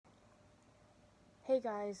Hey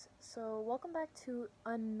guys, so welcome back to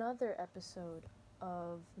another episode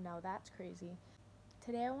of Now That's Crazy.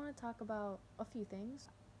 Today I want to talk about a few things.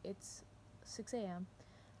 It's 6 a.m.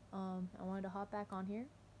 I wanted to hop back on here.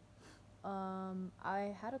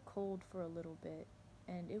 I had a cold for a little bit,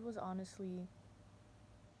 and it was honestly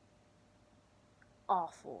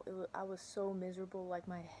awful. I was so miserable, like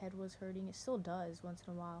my head was hurting. It still does once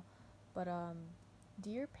in a while. But, do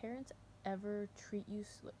your parents ever treat you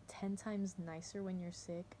 10 times nicer when you're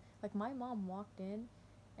sick? Like, my mom walked in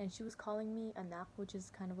and she was calling me anak, which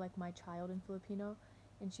is kind of like my child in Filipino,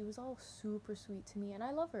 and she was all super sweet to me, and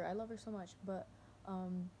I love her so much. But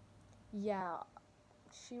yeah,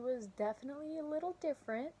 she was definitely a little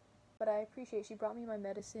different, but I appreciate she brought me my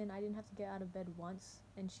medicine. I didn't have to get out of bed once,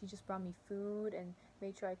 and she just brought me food and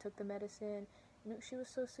made sure I took the medicine. She was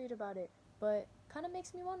so sweet about it. But kind of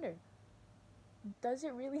makes me wonder, does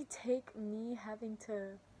it really take me having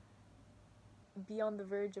to be on the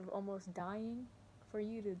verge of almost dying for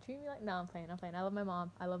you to treat me like? No, I'm playing. I love my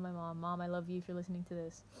mom. Mom, I love you if you're listening to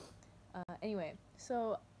this. Anyway,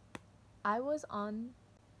 so I was on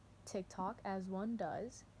TikTok, as one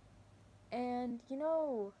does, and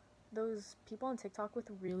those people on TikTok with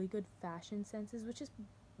really good fashion senses, which is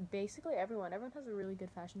basically everyone. Everyone has a really good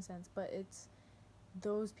fashion sense, but it's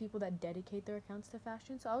those people that dedicate their accounts to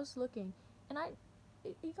fashion. So I was looking, and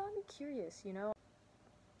it got me curious,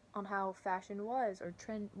 on how fashion was, or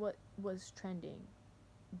what was trending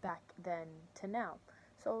back then to now.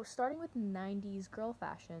 So starting with 90s girl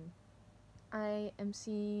fashion, I am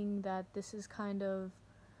seeing that this is kind of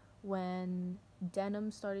when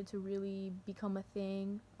denim started to really become a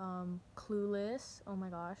thing. Clueless, oh my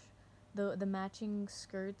gosh, the matching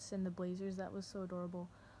skirts and the blazers, that was so adorable.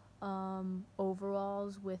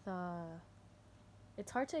 Overalls with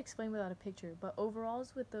it's hard to explain without a picture, but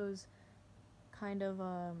overalls with those kind of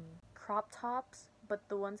crop tops, but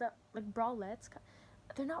the ones that like bralettes.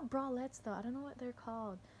 They're not bralettes though. I don't know what they're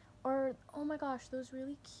called. Or oh my gosh, those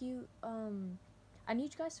really cute. I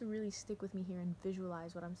need you guys to really stick with me here and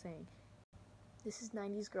visualize what I'm saying. This is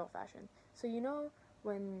 90s girl fashion. So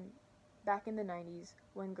when back in the 90s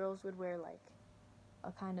when girls would wear like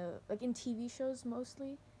a kind of like in TV shows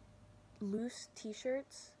mostly loose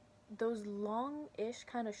t-shirts, those long-ish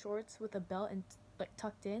kind of shorts with a belt and like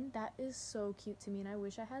tucked in, that is so cute to me, and I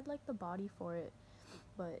wish I had like the body for it.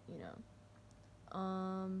 But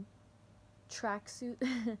tracksuit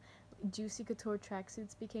Juicy Couture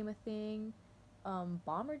tracksuits became a thing.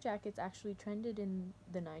 Bomber jackets actually trended in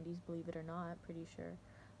the 90s, believe it or not, pretty sure.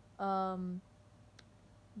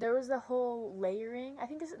 There was the whole layering. I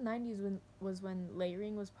think this 90s when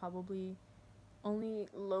layering was probably only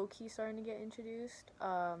low-key starting to get introduced.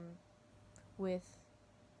 With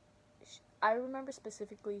I remember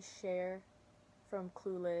specifically Cher from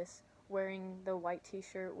Clueless wearing the white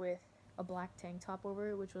t-shirt with a black tank top over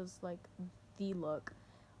it, which was like the look.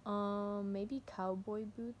 Maybe cowboy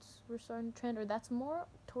boots were starting to trend, or that's more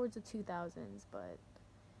towards the 2000s, but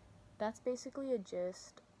that's basically a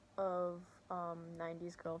gist of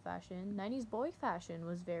 90s girl fashion. 90s boy fashion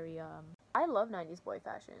was very I love 90s boy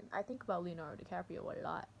fashion. I think about Leonardo DiCaprio a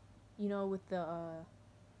lot. With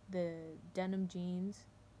the denim jeans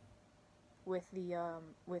with the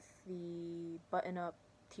button up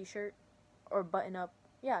t-shirt, or button up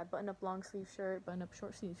long sleeve shirt, button up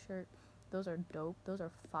short sleeve shirt. Those are dope. Those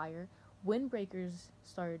are fire. Windbreakers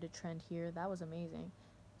started to trend here. That was amazing.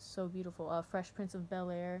 So beautiful. Fresh Prince of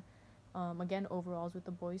Bel-Air. Again, overalls with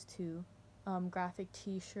the boys too. Graphic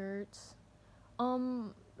t-shirts.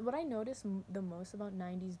 What I notice the most about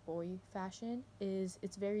 90s boy fashion is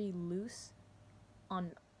it's very loose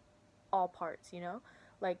on all parts,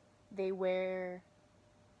 Like, they wear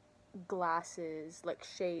glasses, like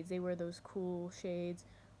shades. They wear those cool shades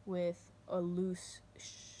with a loose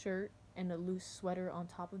shirt and a loose sweater on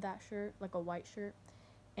top of that shirt, like a white shirt,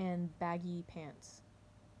 and baggy pants.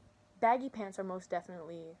 Baggy pants are most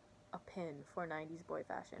definitely a pin for 90s boy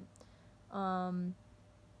fashion. Um,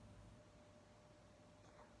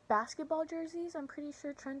 Basketball jerseys, I'm pretty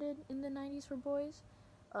sure trended in the 90s for boys.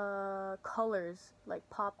 Colors, like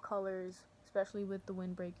pop colors, especially with the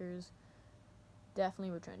windbreakers,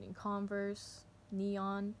 definitely were trending. Converse,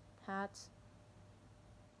 neon hats.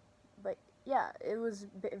 But yeah, it was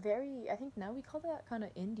very, I think now we call that kind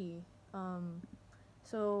of indie.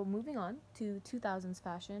 So moving on to 2000s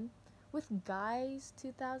fashion. With guys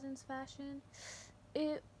 2000s fashion,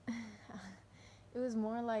 it it was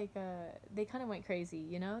more like they kind of went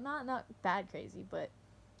crazy, not bad crazy, but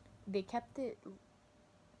they kept it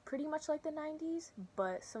pretty much like the 90s,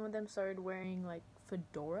 but some of them started wearing like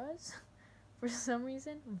fedoras for some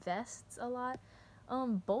reason, vests a lot.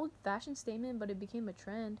 Bold fashion statement, but it became a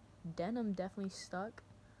trend. Denim definitely stuck.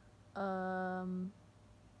 Um,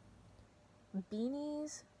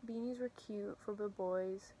 beanies were cute for the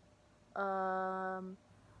boys. I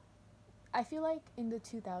feel like in the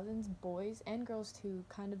 2000s, boys and girls too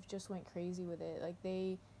kind of just went crazy with it. Like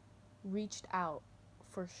they reached out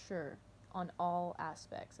for sure on all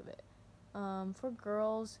aspects of it. For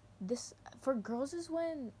girls is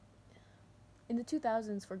when in the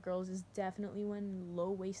 2000s for girls is definitely when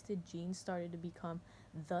low-waisted jeans started to become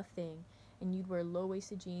the thing, and you'd wear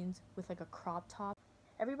low-waisted jeans with like a crop top.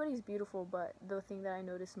 Everybody's beautiful, but the thing that I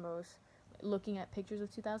noticed most looking at pictures of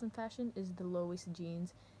 2000 fashion is the low-waisted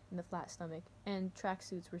jeans and the flat stomach, and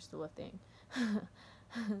tracksuits were still a thing.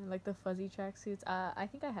 Like the fuzzy tracksuits. I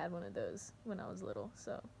think I had one of those when I was little,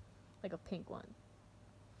 so like a pink one.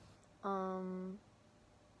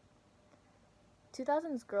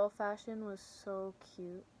 2000s girl fashion was so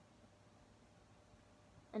cute.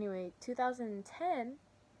 Anyway, 2010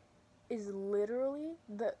 is literally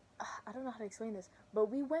I don't know how to explain this,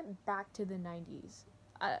 but we went back to the 90s.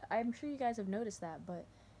 I'm sure you guys have noticed that, but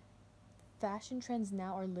fashion trends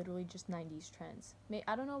now are literally just 90s trends.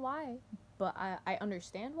 I don't know why, but I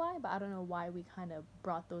understand why, but I don't know why we kind of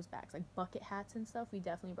brought those back. Like bucket hats and stuff, we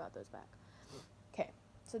definitely brought those back. Okay,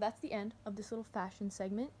 so that's the end of this little fashion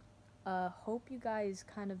segment. Hope you guys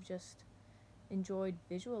kind of just enjoyed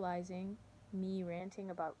visualizing me ranting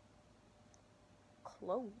about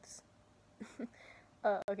clothes.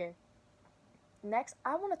 Okay. Next,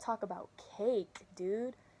 I want to talk about cake,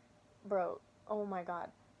 dude. Bro, oh my god.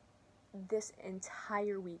 This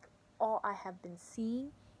entire week, all I have been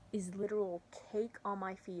seeing is literal cake on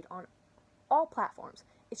my feed on all platforms.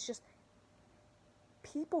 It's just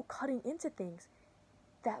people cutting into things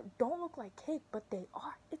that don't look like cake, but they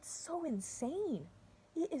are. It's so insane.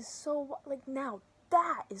 It is so, like, now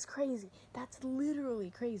that is crazy. That's literally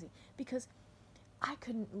crazy, because I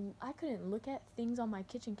couldn't look at things on my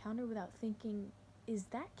kitchen counter without thinking, is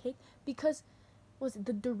that cake? Because was it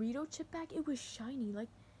the Dorito chip bag? It was shiny. Like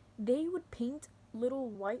they would paint little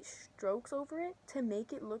white strokes over it to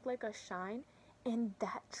make it look like a shine, and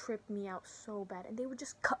that tripped me out so bad. And they would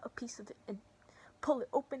just cut a piece of it and pull it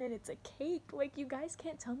open and it's a cake. Like, you guys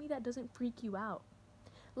can't tell me that doesn't freak you out.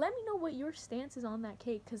 Let me know what your stance is on that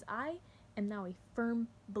cake, because I am now a firm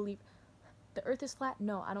believer. The earth is flat?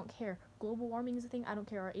 No, I don't care. Global warming is a thing? I don't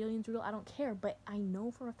care. Are aliens real? I don't care. But I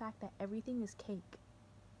know for a fact that everything is cake.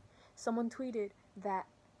 Someone tweeted that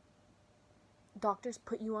doctors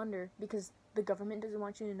put you under because the government doesn't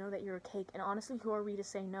want you to know that you're a cake. And honestly, who are we to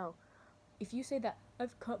say no? If you say that,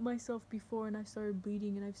 I've cut myself before and I started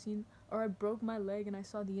bleeding and I've seen, or I broke my leg and I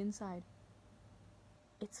saw the inside.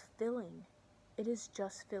 It's filling. It is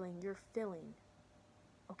just filling. You're filling.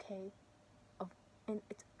 Okay? And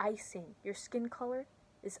it's icing. Your skin color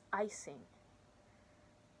is icing.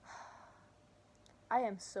 I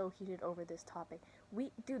am so heated over this topic.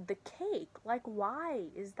 Dude, the cake. Like, why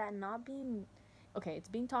is that not being... Okay, it's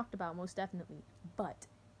being talked about, most definitely. But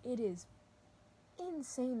it is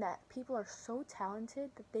insane that people are so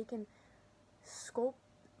talented that they can sculpt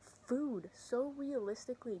food so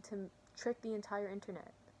realistically to trick the entire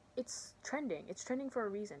internet. It's trending. It's trending for a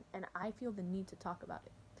reason, and I feel the need to talk about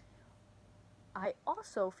it. I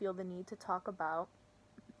also feel the need to talk about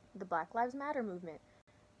the Black Lives Matter movement.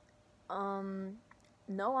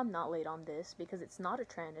 No, I'm not late on this because it's not a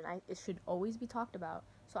trend and it should always be talked about.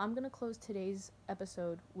 So I'm going to close today's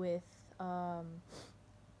episode with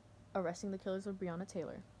arresting the killers of Breonna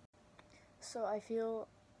Taylor. So I feel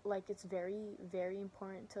like it's very, very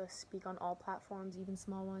important to speak on all platforms, even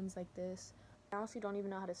small ones like this. I honestly don't even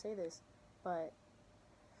know how to say this, but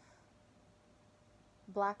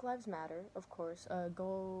Black Lives Matter, of course.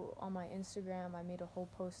 Go on my Instagram. I made a whole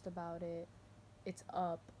post about it. It's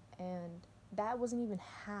up, and that wasn't even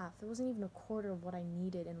half. It wasn't even a quarter of what I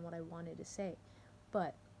needed and what I wanted to say.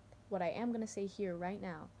 But what I am gonna say here right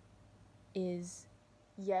now is,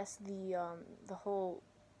 yes, the whole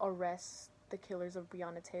arrest the killers of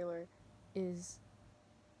Breonna Taylor is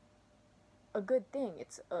a good thing.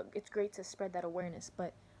 It's great to spread that awareness,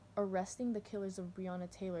 but arresting the killers of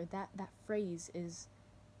Breonna Taylor, that phrase is,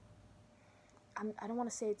 I don't want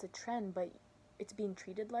to say it's a trend, but it's being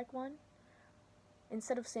treated like one.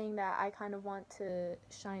 Instead of saying that, I kind of want to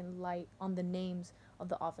shine light on the names of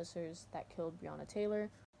the officers that killed Breonna Taylor.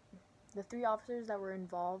 The 3 officers that were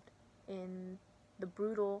involved in the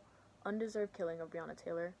brutal, undeserved killing of Breonna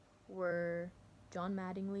Taylor were John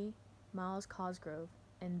Mattingly, Miles Cosgrove,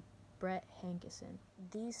 and Brett Hankison.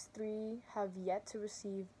 These 3 have yet to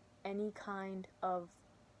receive any kind of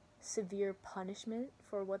severe punishment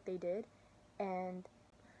for what they did, and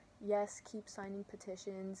yes, keep signing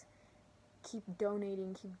petitions, keep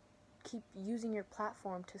donating, keep using your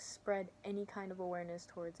platform to spread any kind of awareness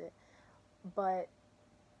towards it. But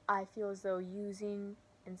I feel as though using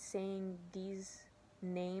and saying these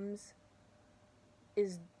names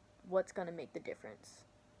is what's gonna make the difference.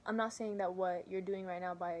 I'm not saying that what you're doing right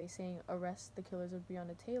now by saying arrest the killers of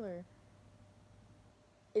Breonna Taylor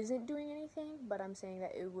isn't doing anything, but I'm saying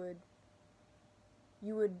that you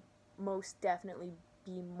would most definitely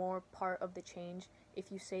be more part of the change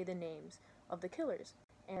if you say the names of the killers.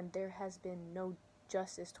 And there has been no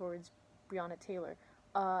justice towards Breonna Taylor.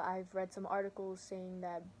 I've read some articles saying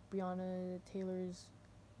that Breonna Taylor's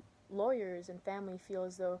lawyers and family feel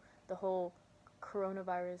as though the whole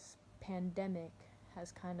coronavirus pandemic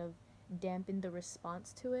has kind of dampened the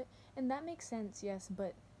response to it. And that makes sense, yes,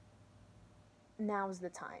 but now's the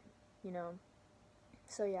time, you know?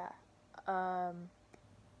 So, yeah.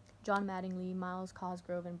 John Mattingly, Miles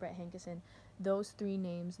Cosgrove, and Brett Hankison, those three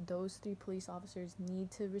names, those three police officers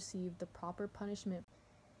need to receive the proper punishment.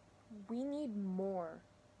 We need more,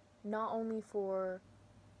 not only for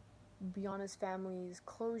Breonna's family's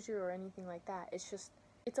closure or anything like that.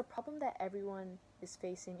 It's a problem that everyone is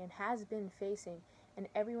facing and has been facing, and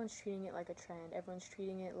everyone's treating it like a trend. Everyone's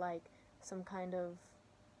treating it like some kind of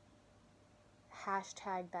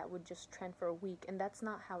hashtag that would just trend for a week, and that's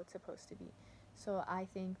not how it's supposed to be. So I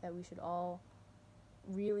think that we should all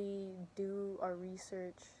really do our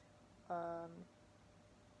research,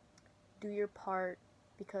 do your part,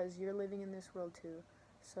 because you're living in this world too.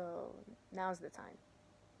 So now's the time.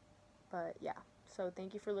 But yeah, so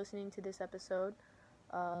thank you for listening to this episode.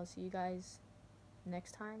 I'll see you guys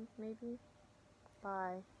next time, maybe.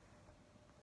 Bye.